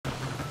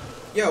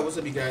Yo, what's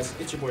up, you guys?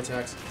 It's your boy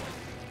Tax.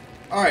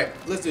 Alright,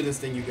 let's do this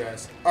thing, you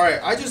guys. Alright,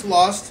 I just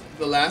lost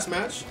the last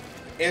match,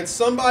 and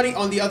somebody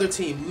on the other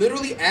team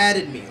literally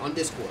added me on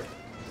Discord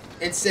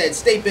and said,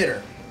 stay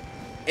bitter,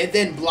 and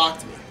then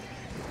blocked me.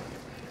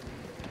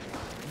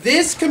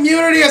 This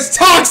community is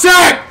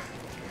toxic!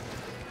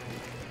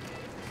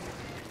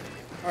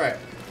 Alright.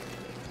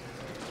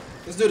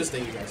 Let's do this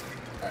thing, you guys.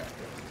 Alright.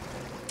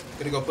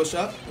 Gonna go push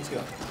up. Let's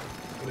go.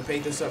 Gonna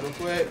paint this up real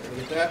quick. Gonna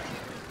get that.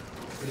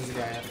 Where does the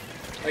guy at?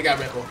 I got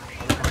Red Bull.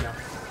 I'm coming down.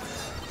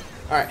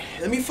 Alright,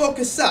 let me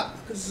focus up.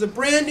 Because it's a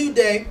brand new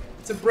day.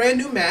 It's a brand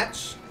new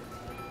match.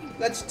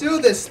 Let's do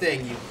this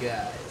thing, you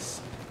guys.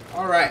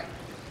 Alright.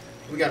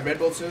 We got Red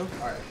Bull too?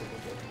 Alright, cool.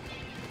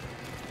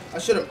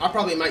 I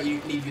probably might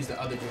need to use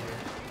the other junior.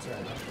 It's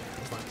alright, no.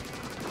 That's fine.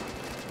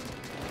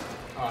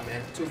 Oh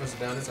man, 2 of us are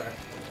down. It's alright.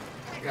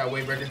 I got a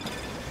wave breaker.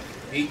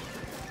 Eat.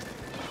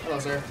 Hello,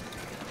 sir.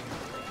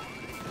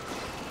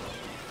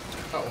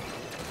 Uh-oh.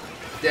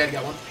 Dad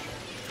got one.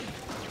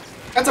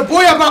 That's a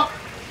boy up!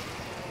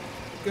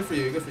 Good for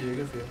you, good for you,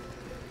 good for you.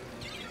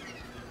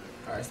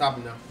 Alright, stop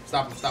him now.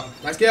 Stop him.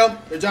 Nice kill.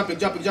 They're jumping.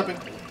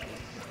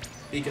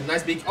 Beacon,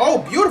 nice beacon. Oh,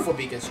 beautiful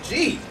beacons.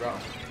 Jeez, bro.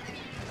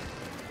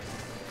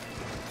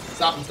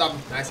 Stop him.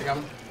 Nice, I got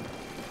him.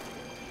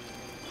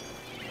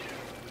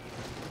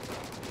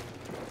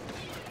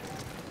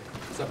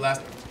 Stop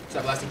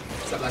blasting.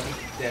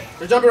 Dead.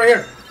 They're jumping right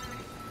here.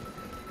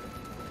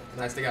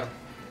 Nice, they got him.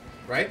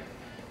 Right?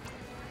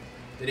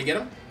 Did he get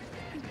him?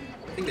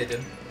 I think they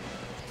did.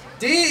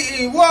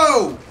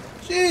 Whoa!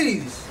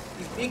 Jeez!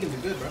 These beacons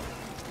are good, bro.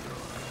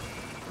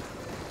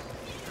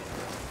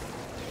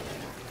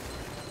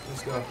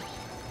 Let's go.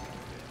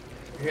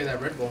 You hear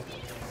that Red Bull?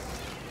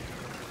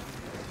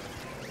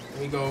 Let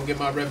me go get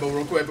my Red Bull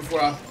real quick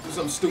before I do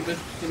something stupid.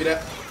 Give me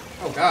that.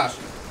 Oh, gosh.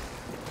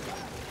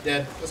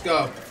 Dead. Let's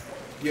go.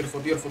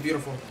 Beautiful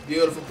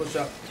push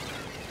up.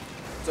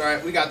 It's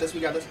alright. We got this.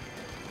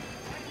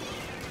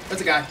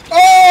 That's a guy.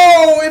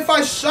 Oh, if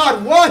I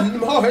shot one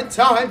more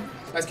time.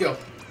 Nice kill.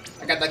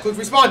 I got that quick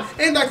respawn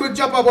and that quick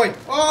jump up, boy.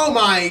 Oh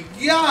my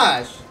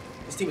gosh.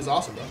 This team is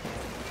awesome, bro.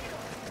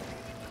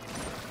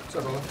 What's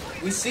up, bro?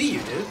 We see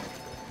you, dude.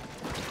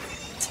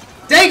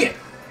 Dang it.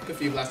 Good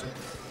for you, Blaster.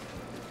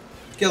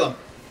 Kill him.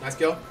 Nice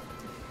kill.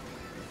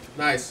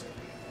 Nice.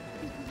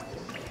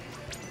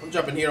 I'm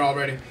jumping here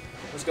already.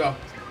 Let's go.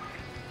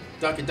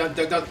 Dunk it. Dunk.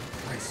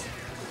 Nice.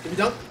 Give me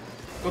dunk.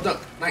 Go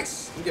dunk.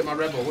 Nice. Let me get my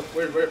Red Bull.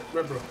 Where Red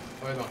Bull?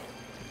 Oh, he's on.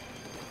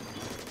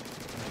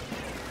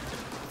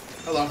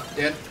 Hello.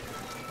 Dead.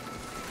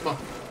 Come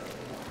on.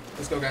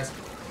 Let's go, guys.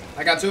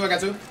 I got two.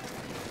 Ooh,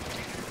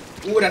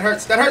 that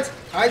hurts.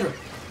 Hydra.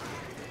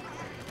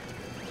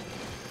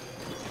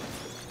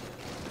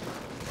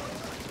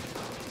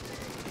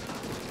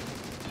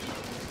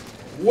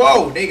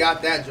 Whoa, they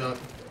got that jump.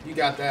 You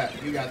got that.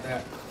 I'm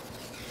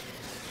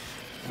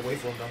gonna wait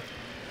for him, though.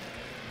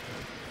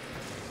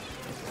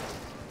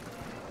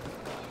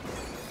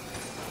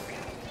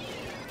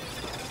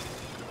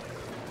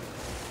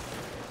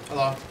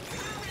 Hello.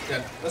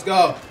 Dead. Let's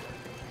go.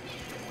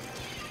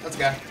 That's a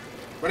guy.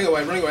 Running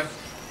away.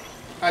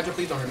 Hydra,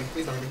 please don't hurt me.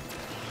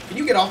 Can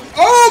you get off?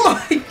 Oh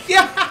my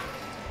god!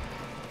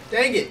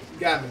 Dang it. You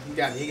got me. He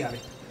got me.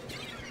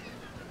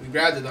 We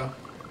grabbed it, though.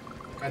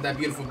 Got that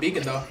beautiful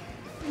beacon, though.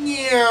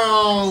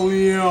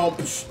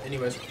 Anyways.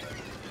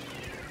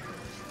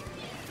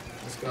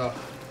 Let's go.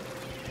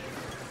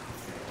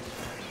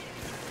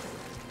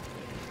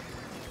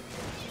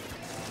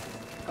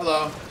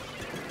 Hello.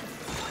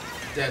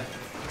 Dead.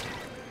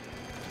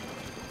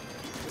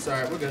 It's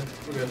alright, we're good.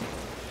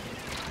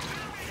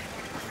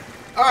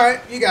 Alright,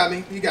 you got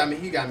me.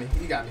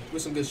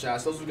 With some good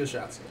shots. Those were good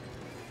shots.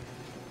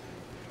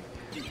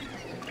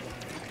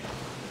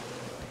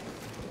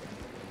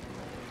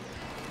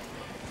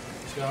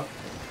 Let's go.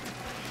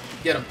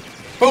 Get him.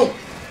 Boom!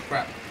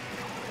 Crap.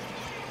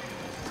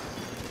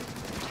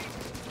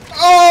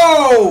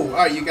 Oh!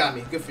 Alright, you got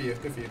me. Good for you.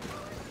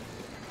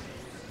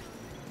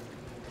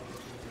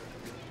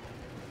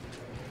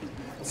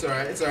 It's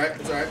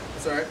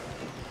alright.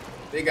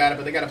 They got it,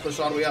 but they gotta push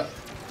all the way up.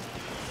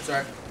 It's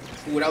alright.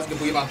 Ooh, that was a good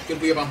booyah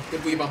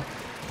bomb.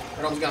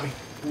 That almost got me.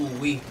 Ooh,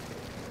 wee.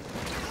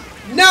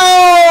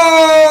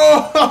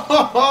 No!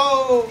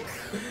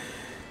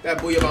 That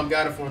booyah bomb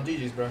got it for him.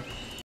 GG's, bro.